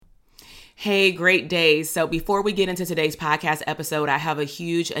Hey, great day. So before we get into today's podcast episode, I have a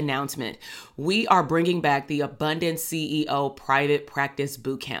huge announcement. We are bringing back the Abundance CEO Private Practice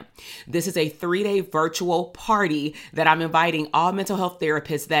Bootcamp. This is a 3-day virtual party that I'm inviting all mental health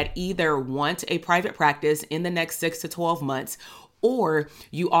therapists that either want a private practice in the next 6 to 12 months, or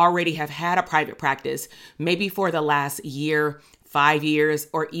you already have had a private practice, maybe for the last year, 5 years,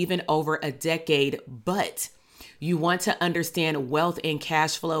 or even over a decade, but you want to understand wealth and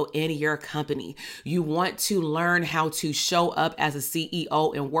cash flow in your company. You want to learn how to show up as a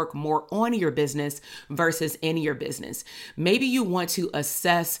CEO and work more on your business versus in your business. Maybe you want to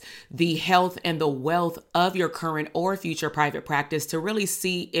assess the health and the wealth of your current or future private practice to really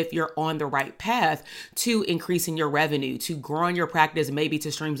see if you're on the right path to increasing your revenue, to growing your practice, maybe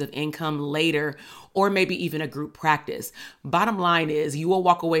to streams of income later, or maybe even a group practice. Bottom line is you will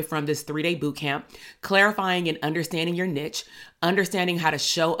walk away from this 3-day bootcamp clarifying and understanding your niche, understanding how to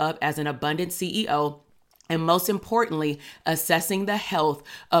show up as an abundant CEO, and most importantly, assessing the health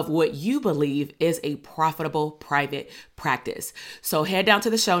of what you believe is a profitable private practice. So head down to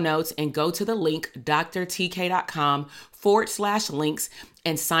the show notes and go to the link, drtk.com/links,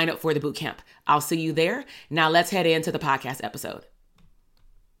 and sign up for the bootcamp. I'll see you there. Now let's head into the podcast episode.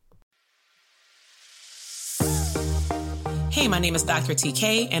 Hey, my name is Dr.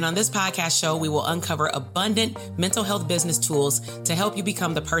 TK, and on this podcast show, we will uncover abundant mental health business tools to help you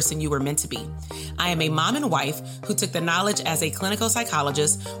become the person you were meant to be. I am a mom and wife who took the knowledge as a clinical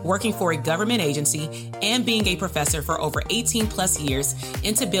psychologist, working for a government agency, and being a professor for over 18 plus years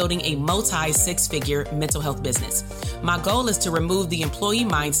into building a multi-6-figure mental health business. My goal is to remove the employee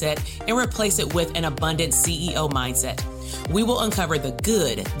mindset and replace it with an abundant CEO mindset. We will uncover the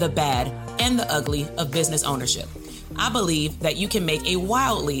good, the bad, and the ugly of business ownership. I believe that you can make a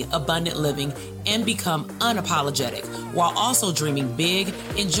wildly abundant living and become unapologetic while also dreaming big,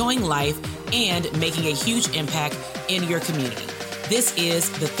 enjoying life, and making a huge impact in your community. This is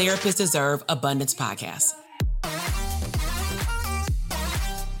the Therapists Deserve Abundance podcast.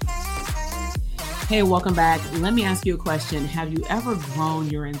 Hey, welcome back. Let me ask you a question. Have you ever grown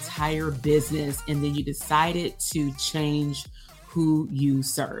your entire business and then you decided to change who you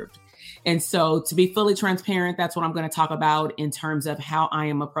served? And so to be fully transparent, that's what I'm going to talk about in terms of how I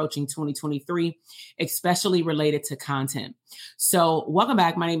am approaching 2023, especially related to content. So welcome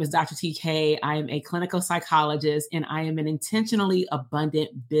back. My name is Dr. TK. I am a clinical psychologist and I am an intentionally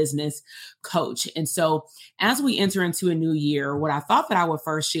abundant business coach. And so as we enter into a new year, what I thought that I would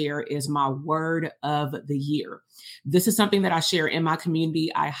first share is my word of the year. This is something that I share in my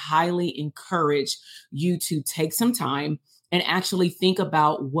community. I highly encourage you to take some time and actually think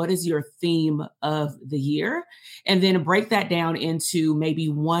about what is your theme of the year, and then break that down into maybe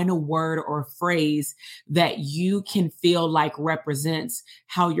one word or phrase that you can feel like represents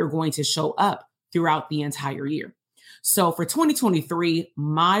how you're going to show up throughout the entire year. So for 2023,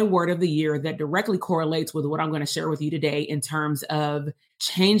 my word of the year that directly correlates with what I'm going to share with you today in terms of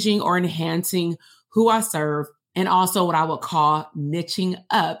changing or enhancing who I serve, and also what I would call niching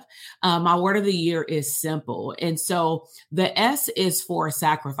up. My word of the year is simple. And so the S is for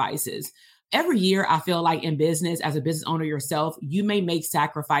sacrifices. Every year, I feel like in business, as a business owner yourself, you may make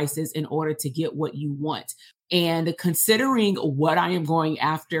sacrifices in order to get what you want. And considering what I am going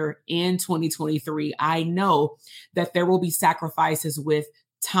after in 2023, I know that there will be sacrifices with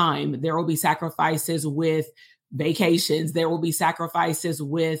time. There will be sacrifices with vacations. There will be sacrifices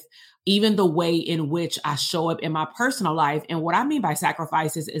with even the way in which I show up in my personal life. And what I mean by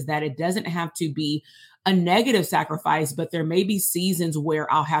sacrifices is that it doesn't have to be a negative sacrifice, but there may be seasons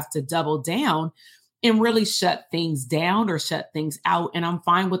where I'll have to double down and really shut things down or shut things out. And I'm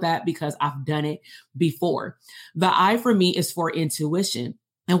fine with that because I've done it before. The I for me is for intuition.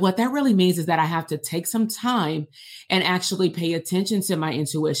 And what that really means is that I have to take some time and actually pay attention to my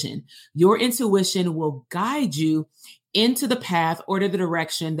intuition. Your intuition will guide you into the path or to the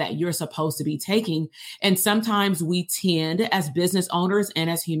direction that you're supposed to be taking. And sometimes we tend, as business owners and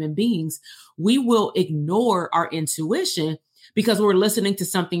as human beings, we will ignore our intuition because we're listening to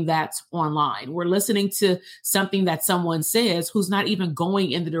something that's online. We're listening to something that someone says who's not even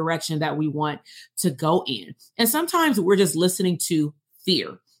going in the direction that we want to go in. And sometimes we're just listening to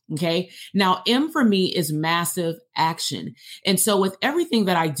fear. Okay. Now, M for me is massive action. And so with everything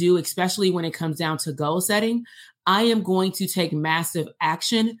that I do, especially when it comes down to goal setting, I am going to take massive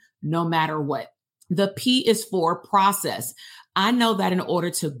action no matter what. The P is for process. I know that in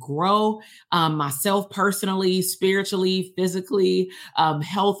order to grow myself personally, spiritually, physically,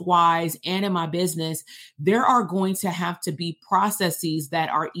 health-wise, and in my business, there are going to have to be processes that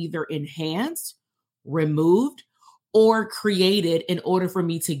are either enhanced, removed, or created in order for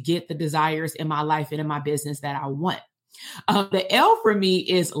me to get the desires in my life and in my business that I want. The L for me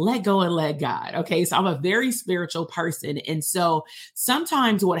is let go and let God. Okay. So I'm a very spiritual person. And so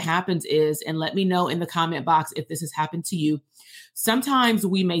sometimes what happens is, and let me know in the comment box if this has happened to you. Sometimes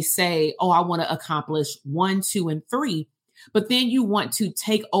we may say, oh, I want to accomplish 1, 2, and 3. But then you want to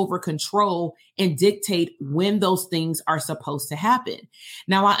take over control and dictate when those things are supposed to happen.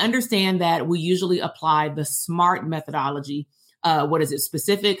 Now, I understand that we usually apply the SMART methodology.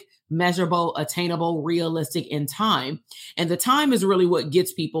 Specific, measurable, attainable, realistic, and time. And the time is really what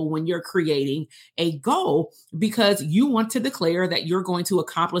gets people when you're creating a goal, because you want to declare that you're going to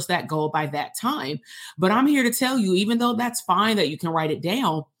accomplish that goal by that time. But I'm here to tell you, even though that's fine that you can write it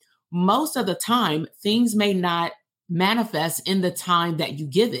down, most of the time, things may not manifest in the time that you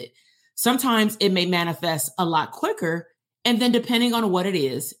give it. Sometimes it may manifest a lot quicker. And then depending on what it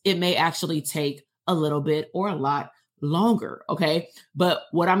is, it may actually take a little bit or a lot longer. Okay. But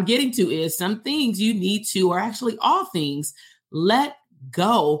what I'm getting to is some things you need to, or actually all things, let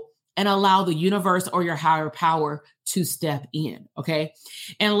go and allow the universe or your higher power to step in. Okay.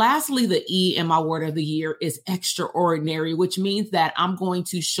 And lastly, the E in my word of the year is extraordinary, which means that I'm going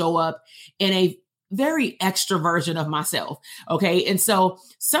to show up in a very extra version of myself. Okay. And so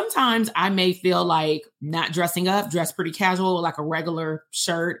sometimes I may feel like not dressing up, dress pretty casual, like a regular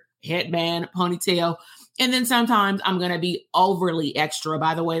shirt, headband, ponytail. And then sometimes I'm going to be overly extra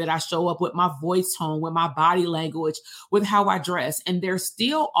by the way that I show up, with my voice tone, with my body language, with how I dress. And they're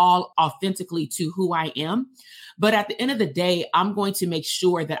still all authentically to who I am. But at the end of the day, I'm going to make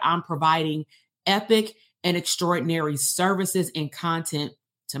sure that I'm providing epic and extraordinary services and content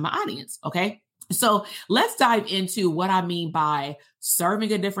to my audience. Okay. So let's dive into what I mean by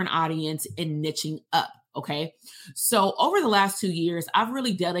serving a different audience and niching up. Okay. So over the last 2 years, I've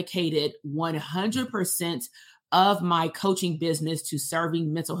really dedicated 100% of my coaching business to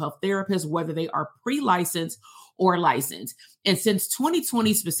serving mental health therapists, whether they are pre-licensed or licensed. And since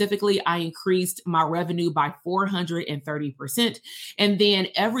 2020 specifically, I increased my revenue by 430%. And then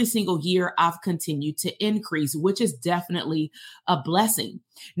every single year I've continued to increase, which is definitely a blessing.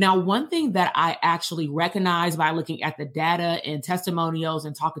 Now, one thing that I actually recognize by looking at the data and testimonials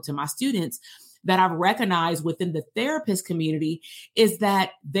and talking to my students that I've recognized within the therapist community is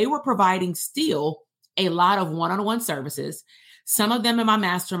that they were providing still a lot of one-on-one services. Some of them in my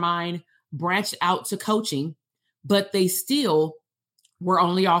mastermind branched out to coaching, but they still were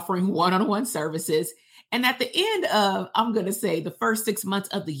only offering one-on-one services. And at the end of, I'm going to say, the first 6 months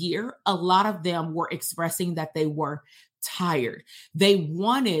of the year, a lot of them were expressing that they were tired. They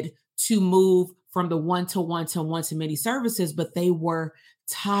wanted to move from the one-to-one to one-to-many services, but they were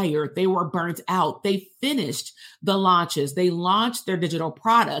tired. They were burnt out. They finished the launches. They launched their digital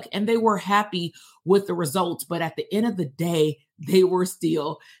product and they were happy with the results. But at the end of the day, they were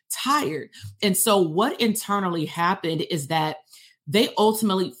still tired. And so what internally happened is that they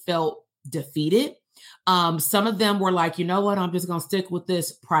ultimately felt defeated. Some of them were like, you know what, I'm just going to stick with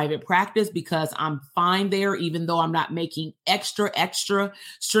this private practice because I'm fine there, even though I'm not making extra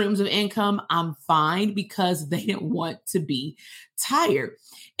streams of income. I'm fine because they didn't want to be tired.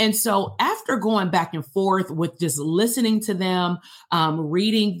 And so after going back and forth with just listening to them,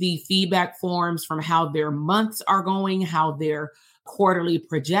 reading the feedback forms from how their months are going, how their quarterly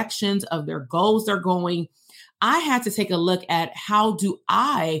projections of their goals are going, I had to take a look at how do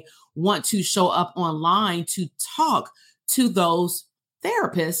I want to show up online to talk to those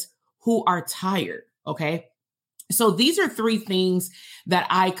therapists who are tired. Okay. So these are 3 things that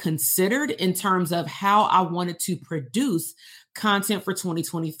I considered in terms of how I wanted to produce content for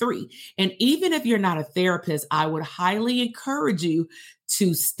 2023. And even if you're not a therapist, I would highly encourage you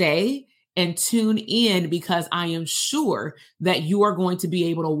to stay and tune in, because I am sure that you are going to be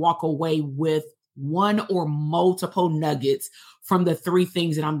able to walk away with one or multiple nuggets from the 3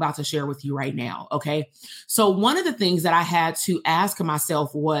 things that I'm about to share with you right now. Okay. So one of the things that I had to ask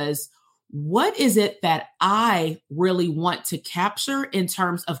myself was, what is it that I really want to capture in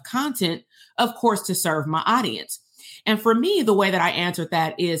terms of content, of course, to serve my audience? And for me, the way that I answered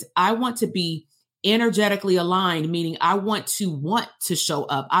that is I want to be energetically aligned, meaning I want to show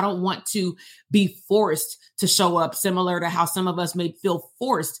up. I don't want to be forced to show up, similar to how some of us may feel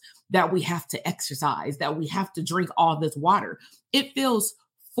forced that we have to exercise, that we have to drink all this water. It feels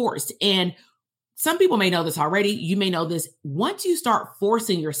forced. And some people may know this already. You may know this. Once you start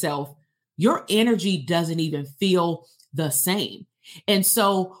forcing yourself, your energy doesn't even feel the same. And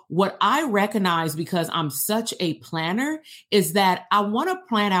so what I recognize, because I'm such a planner, is that I want to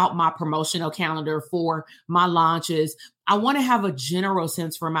plan out my promotional calendar for my launches. I want to have a general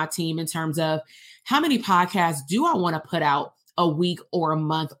sense for my team in terms of how many podcasts do I want to put out a week or a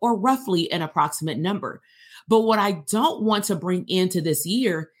month, or roughly an approximate number. But what I don't want to bring into this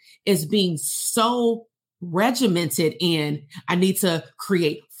year is being so regimented in, I need to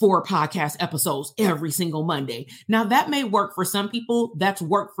create 4 podcast episodes every single Monday. Now that may work for some people. That's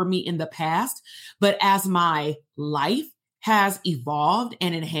worked for me in the past. But as my life has evolved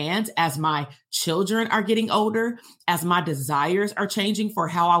and enhanced, as my children are getting older, as my desires are changing for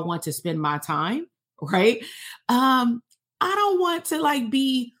how I want to spend my time, right? I don't want to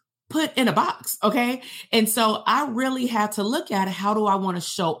be put in a box. Okay. And so I really had to look at how do I want to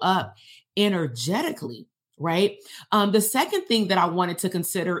show up energetically, right? The second thing that I wanted to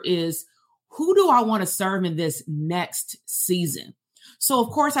consider is, who do I want to serve in this next season? So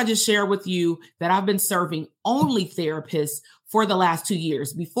of course, I just shared with you that I've been serving only therapists for the last 2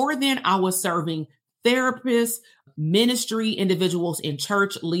 years. Before then, I was serving therapists, ministry individuals in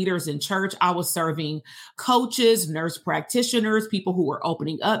church, leaders in church. I was serving coaches, nurse practitioners, people who were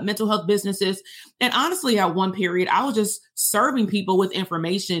opening up mental health businesses. And honestly, at one period, I was just serving people with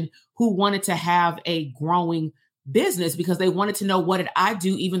information who wanted to have a growing business because they wanted to know, what did I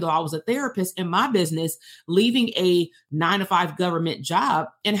do, even though I was a therapist in my business, leaving a 9-to-5 government job,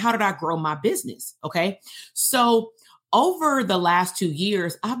 and how did I grow my business? Okay. So over the last 2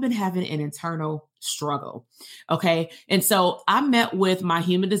 years, I've been having an internal struggle. Okay. And so I met with my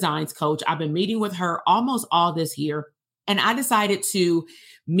human designs coach. I've been meeting with her almost all this year. And I decided to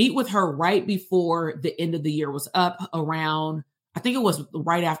meet with her right before the end of the year was up, around, I think it was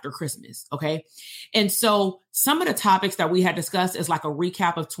right after Christmas. Okay. And so some of the topics that we had discussed is like a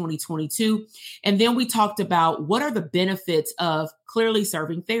recap of 2022. And then we talked about what are the benefits of clearly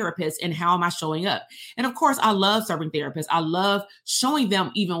serving therapists and how am I showing up? And of course, I love serving therapists. I love showing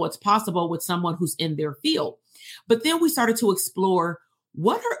them even what's possible with someone who's in their field. But then we started to explore,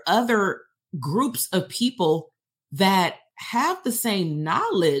 what are other groups of people that have the same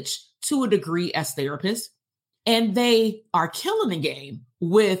knowledge to a degree as therapists, and they are killing the game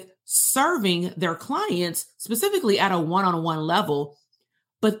with serving their clients, specifically at a one-on-one level,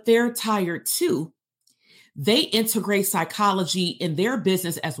 but they're tired too. They integrate psychology in their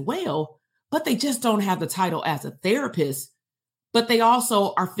business as well, but they just don't have the title as a therapist. But they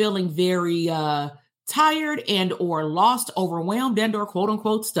also are feeling very tired and or lost, overwhelmed, and or quote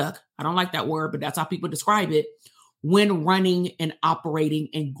unquote stuck. I don't like that word, but that's how people describe it when running and operating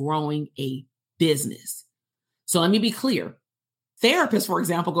and growing a business. So let me be clear. Therapists, for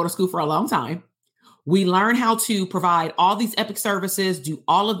example, go to school for a long time. We learn how to provide all these epic services, do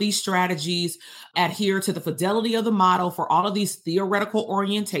all of these strategies, adhere to the fidelity of the model for all of these theoretical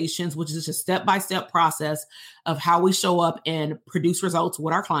orientations, which is just a step-by-step process of how we show up and produce results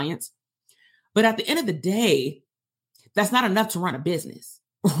with our clients. But at the end of the day, that's not enough to run a business,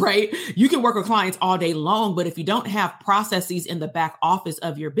 right? You can work with clients all day long, but if you don't have processes in the back office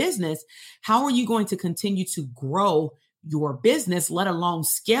of your business, how are you going to continue to grow your business, let alone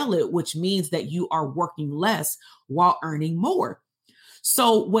scale it, which means that you are working less while earning more?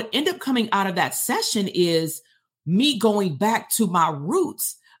 So what ended up coming out of that session is me going back to my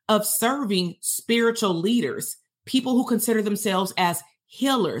roots of serving spiritual leaders, people who consider themselves as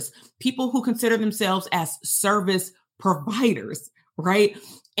healers, people who consider themselves as service providers, right?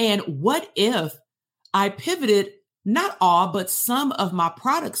 And what if I pivoted not all, but some of my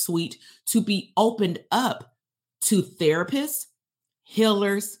product suite to be opened up to therapists,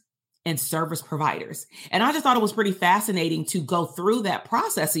 healers, and service providers? And I just thought it was pretty fascinating to go through that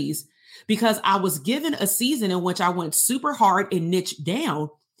processes, because I was given a season in which I went super hard and niched down,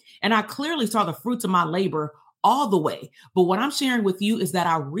 and I clearly saw the fruits of my labor all the way. But what I'm sharing with you is that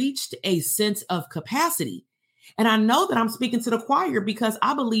I reached a sense of capacity. And I know that I'm speaking to the choir, because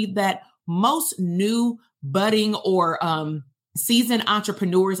I believe that most new budding or seasoned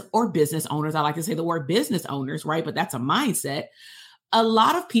entrepreneurs or business owners, I like to say the word business owners, right? But that's a mindset. A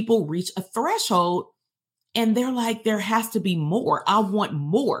lot of people reach a threshold and they're like, there has to be more. I want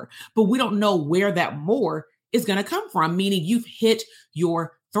more, but we don't know where that more is going to come from, meaning you've hit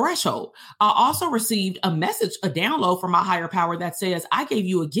your threshold. I also received a message, a download from my higher power that says, I gave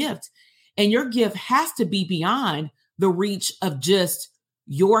you a gift, and your gift has to be beyond the reach of just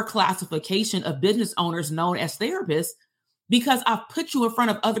your classification of business owners known as therapists, because I've put you in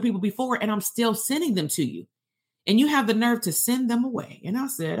front of other people before and I'm still sending them to you. And you have the nerve to send them away. And I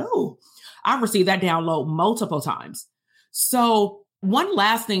said, oh, I received that download multiple times. So one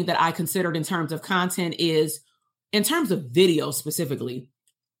last thing that I considered in terms of content is, in terms of video specifically,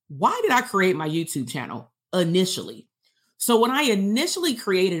 why did I create my YouTube channel initially? So when I initially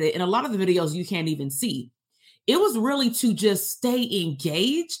created it, and a lot of the videos you can't even see, it was really to just stay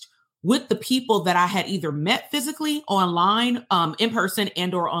engaged with the people that I had either met physically, online, in person,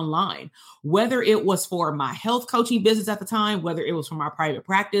 and or online, whether it was for my health coaching business at the time, whether it was for my private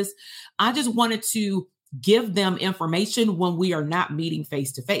practice. I just wanted to give them information when we are not meeting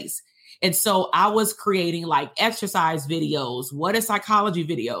face to face. And so I was creating like exercise videos, what is psychology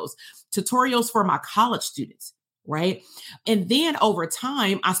videos, tutorials for my college students, right? And then over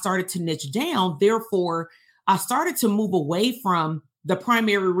time, I started to niche down. Therefore, I started to move away from the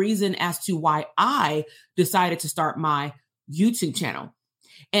primary reason as to why I decided to start my YouTube channel.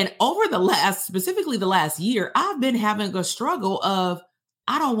 And over specifically the last year, I've been having a struggle of,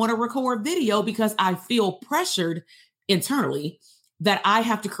 I don't want to record video because I feel pressured internally that I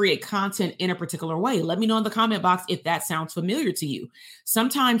have to create content in a particular way. Let me know in the comment box if that sounds familiar to you.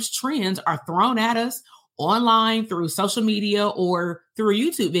 Sometimes trends are thrown at us online through social media or through a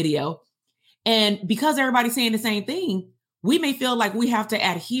YouTube video. And because everybody's saying the same thing, we may feel like we have to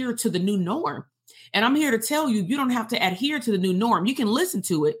adhere to the new norm. And I'm here to tell you, you don't have to adhere to the new norm. You can listen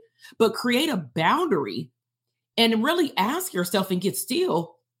to it, but create a boundary and really ask yourself and get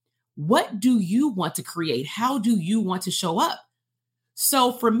still, what do you want to create? How do you want to show up?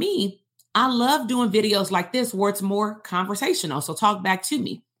 So for me, I love doing videos like this where it's more conversational. So talk back to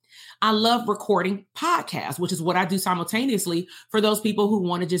me. I love recording podcasts, which is what I do simultaneously for those people who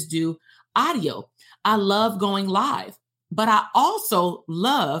want to just do audio. I love going live, but I also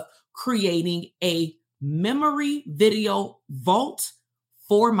love creating a memory video vault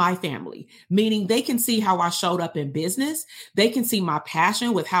for my family, meaning they can see how I showed up in business. They can see my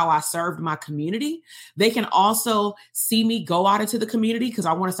passion with how I served my community. They can also see me go out into the community because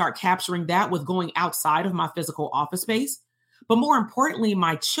I want to start capturing that with going outside of my physical office space. But more importantly,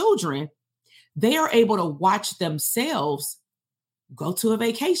 my children, they are able to watch themselves go to a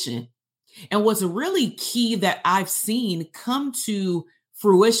vacation. And what's really key that I've seen come to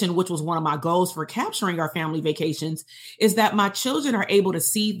fruition, which was one of my goals for capturing our family vacations, is that my children are able to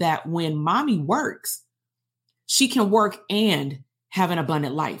see that when mommy works, she can work and have an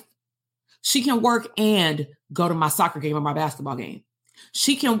abundant life. She can work and go to my soccer game or my basketball game.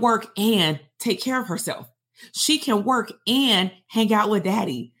 She can work and take care of herself. She can work and hang out with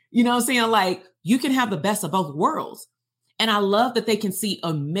daddy. You know what I'm saying? Like, you can have the best of both worlds. And I love that they can see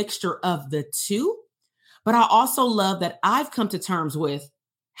a mixture of the two. But I also love that I've come to terms with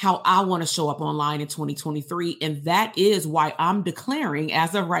how I want to show up online in 2023. And that is why I'm declaring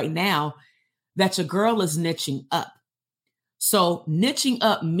as of right now that your girl is niching up. So niching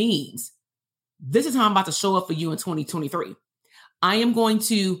up means this is how I'm about to show up for you in 2023. I am going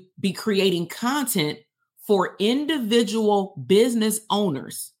to be creating content for individual business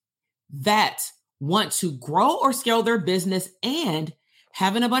owners that want to grow or scale their business and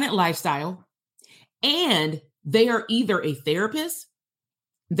have an abundant lifestyle. And they are either a therapist,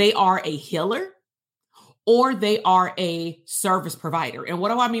 they are a healer, or they are a service provider. And what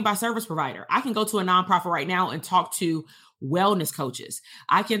do I mean by service provider? I can go to a nonprofit right now and talk to wellness coaches.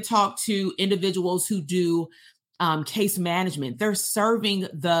 I can talk to individuals who do case management. They're serving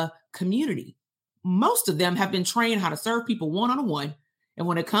the community. Most of them have been trained how to serve people one-on-one. And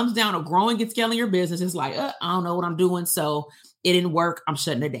when it comes down to growing and scaling your business, it's like, I don't know what I'm doing. So it didn't work. I'm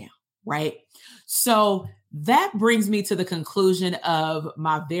shutting it down. Right. So that brings me to the conclusion of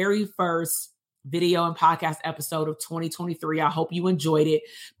my very first video and podcast episode of 2023. I hope you enjoyed it.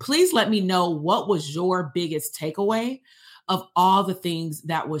 Please let me know what was your biggest takeaway of all the things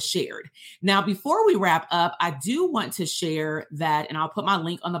that was shared. Now, before we wrap up, I do want to share that, and I'll put my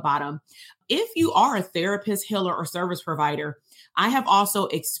link on the bottom. If you are a therapist, healer, or service provider, I have also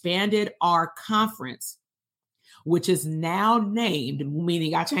expanded our conference, which is now named,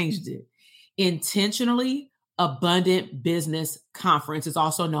 meaning I changed it, Intentionally Abundant Business Conference. Is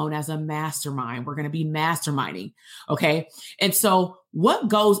also known as a mastermind. We're going to be masterminding. Okay. And so what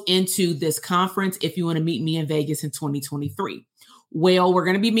goes into this conference if you want to meet me in Vegas in 2023? Well, we're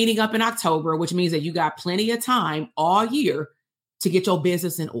going to be meeting up in October, which means that you got plenty of time all year to get your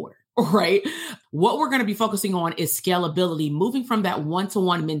business in order. Right. What we're going to be focusing on is scalability, moving from that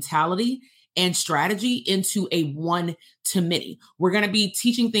one-to-one mentality and strategy into a one-to-many. We're going to be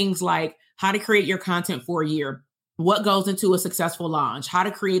teaching things like how to create your content for a year, what goes into a successful launch, how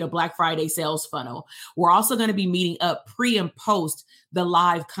to create a Black Friday sales funnel. We're also going to be meeting up pre and post the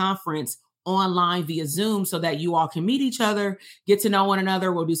live conference online via Zoom so that you all can meet each other, get to know one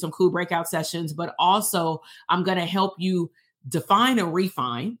another. We'll do some cool breakout sessions, but also I'm going to help you define and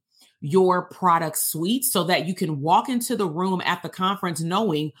refine your product suite so that you can walk into the room at the conference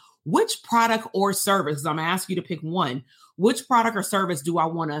knowing which product or service, I'm going to ask you to pick one, which product or service do I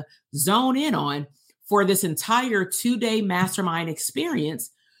want to zone in on for this entire 2-day mastermind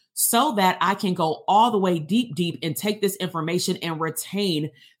experience so that I can go all the way deep and take this information and retain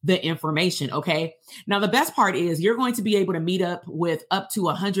the information. Okay. Now, the best part is you're going to be able to meet up with up to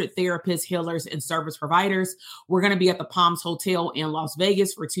 100 therapists, healers, and service providers. We're going to be at the Palms Hotel in Las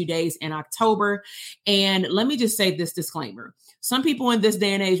Vegas for 2 days in October. And let me just say this disclaimer. Some people in this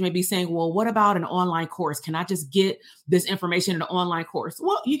day and age may be saying, well, what about an online course? Can I just get this information in an online course?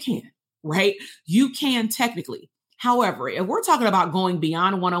 Well, you can, right? You can technically. However, if we're talking about going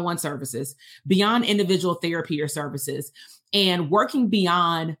beyond one-on-one services, beyond individual therapy or services, and working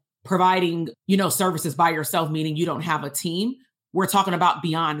beyond providing, services by yourself, meaning you don't have a team, we're talking about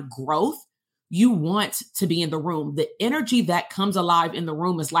beyond growth. You want to be in the room. The energy that comes alive in the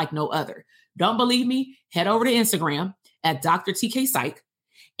room is like no other. Don't believe me? Head over to Instagram at Dr. TK Psych.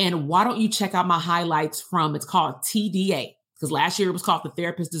 And why don't you check out my highlights from, it's called TDA. Because last year it was called the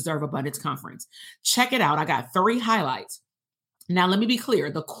Therapists Deserve Abundance Conference. Check it out. I got 3 highlights. Now, let me be clear.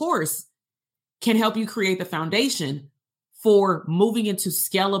 The course can help you create the foundation for moving into a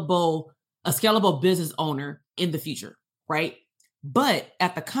scalable business owner in the future, right? But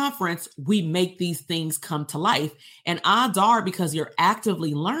at the conference, we make these things come to life. And odds are, because you're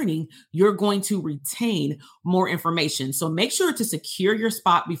actively learning, you're going to retain more information. So make sure to secure your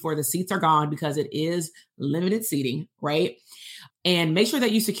spot before the seats are gone, because it is limited seating, right? And make sure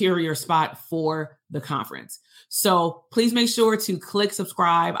that you secure your spot for the conference. So please make sure to click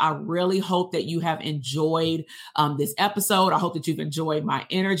subscribe. I really hope that you have enjoyed this episode. I hope that you've enjoyed my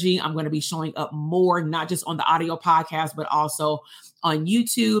energy. I'm going to be showing up more, not just on the audio podcast, but also on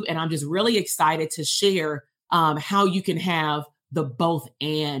YouTube. And I'm just really excited to share how you can have the both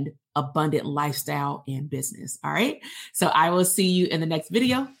and abundant lifestyle and business. All right. So I will see you in the next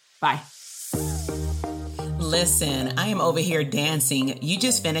video. Bye. Listen, I am over here dancing. You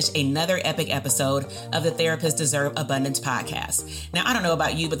just finished another epic episode of the Therapists Deserve Abundance podcast. Now, I don't know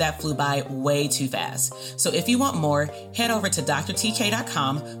about you, but that flew by way too fast. So if you want more, head over to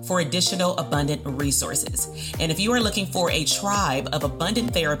drtk.com for additional abundant resources. And if you are looking for a tribe of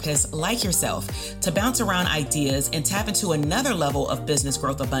abundant therapists like yourself to bounce around ideas and tap into another level of business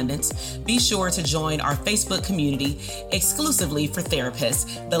growth abundance, be sure to join our Facebook community exclusively for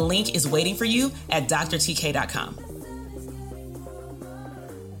therapists. The link is waiting for you at drtk.com.